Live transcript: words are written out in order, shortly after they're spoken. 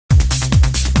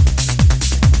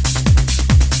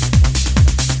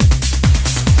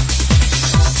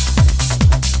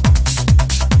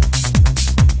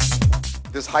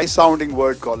high-sounding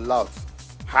word called love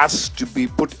has to be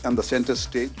put on the center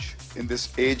stage in this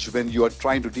age when you are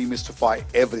trying to demystify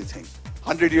everything.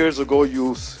 100 years ago,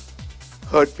 you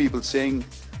heard people saying,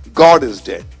 God is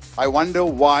dead. I wonder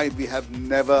why we have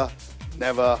never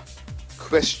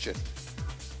questioned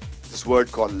this word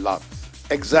called love.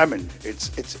 Examined its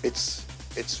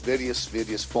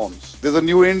various forms. There's a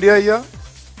new India here.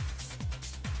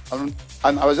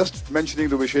 And I was just mentioning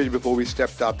to Vishesh before we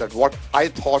stepped up that what I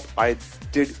thought I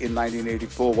did in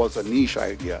 1984 was a niche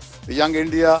idea. The young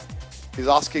India is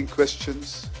asking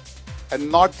questions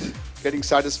and not getting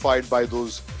satisfied by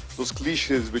those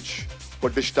cliches which were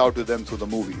dished out to them through the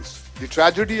movies. The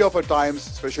tragedy of our times,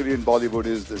 especially in Bollywood,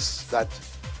 is this, that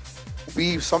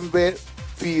we somewhere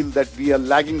feel that we are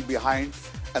lagging behind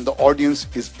and the audience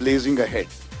is blazing ahead.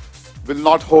 Will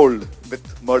not hold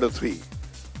with Murder 3.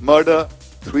 Murder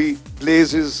 3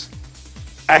 blazes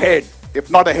ahead. If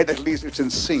not ahead, at least it's in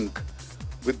sync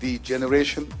with the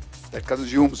generation that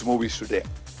consumes movies today.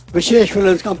 Vishesh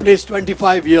Films completes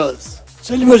 25 years.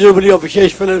 Silver Jubilee of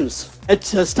Vishesh Films. It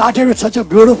started with such a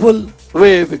beautiful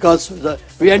way because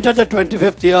we entered the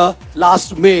 25th year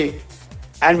last May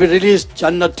and we released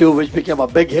Jannat 2, which became a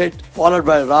big hit, followed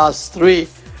by Ras 3,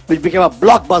 which became a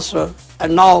blockbuster,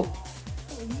 and now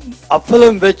a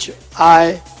film which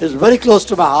is very close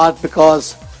to my heart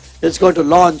because it's going to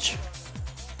launch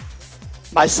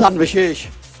my son Vishesh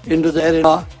into the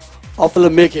arena of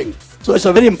filmmaking. So it's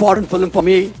a very important film for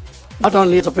me, not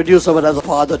only as a producer but as a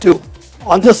father too.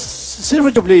 On this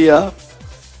Silver Jubilee year,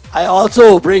 I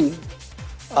also bring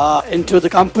into the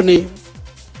company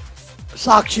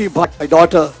Sakshi Bhatt, my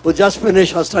daughter, who just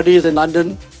finished her studies in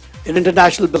London in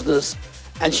international business,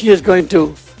 and she is going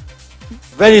to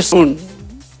very soon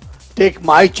take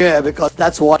my chair because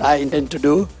that's what I intend to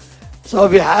do. So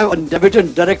we have a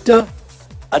debutant director,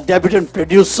 a debutant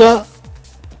producer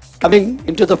coming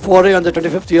into the foray on the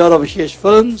 25th year of Vishesh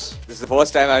Films. This is the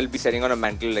first time I'll be sitting on a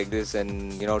mantle like this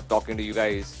and, talking to you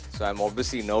guys. So I'm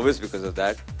obviously nervous because of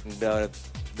that. And,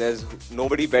 there's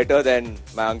nobody better than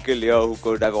my uncle here who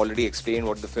could have already explained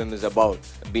what the film is about.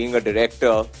 Being a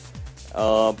director,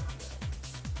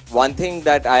 one thing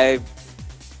that I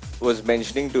was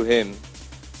mentioning to him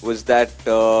was that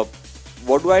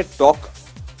what do I talk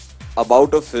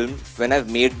about a film when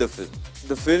I've made the film?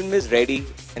 The film is ready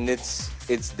and it's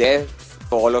there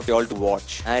for all of y'all to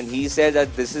watch. And he said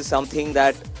that this is something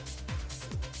that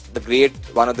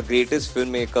one of the greatest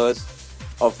filmmakers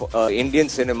of Indian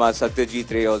cinema,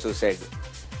 Satyajit Ray, also said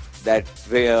that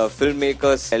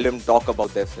filmmakers seldom talk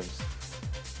about their films.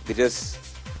 They just,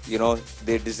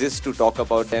 they desist to talk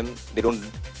about them. They don't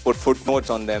put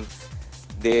footnotes on them.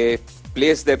 They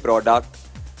place their product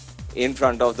in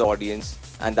front of the audience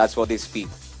and that's what they speak.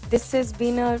 This has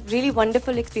been a really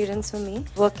wonderful experience for me,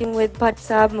 working with Bhatt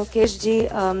Saab, Mukesh ji,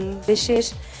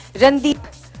 Vishesh, Randeep.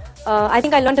 I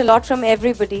think I learned a lot from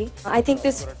everybody. I think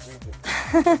this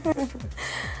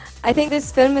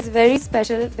film is very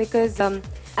special because,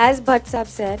 as Bhatt Saab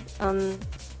said,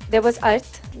 there was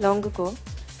Arth long ago,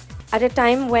 at a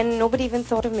time when nobody even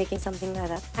thought of making something like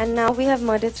that. And now we have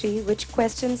Murder 3, which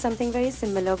questions something very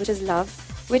similar, which is love,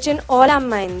 which in all our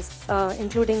minds,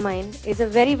 including mine, is a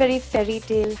very, very fairy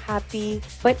tale, happy,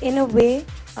 but in a way,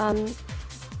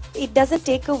 it doesn't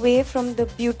take away from the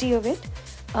beauty of it.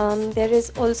 There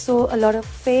is also a lot of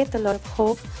faith, a lot of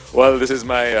hope. Well, this is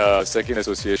my second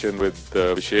association with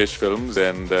Vishesh Films,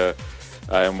 and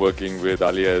I am working with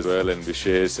Alia as well, and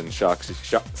Vishesh and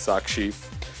Sakshi.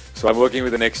 So I'm working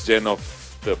with the next gen of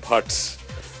the Bhatts,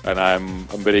 and I'm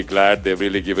very glad they've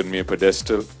really given me a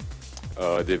pedestal.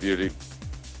 They've really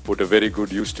put a very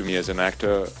good use to me as an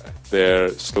actor. They're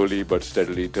slowly but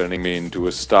steadily turning me into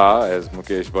a star, as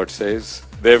Mukesh Bhatt says.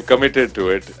 They've committed to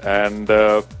it, and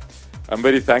I'm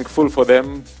very thankful for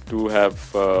them to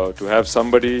have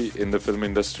somebody in the film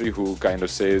industry who kind of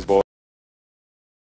says,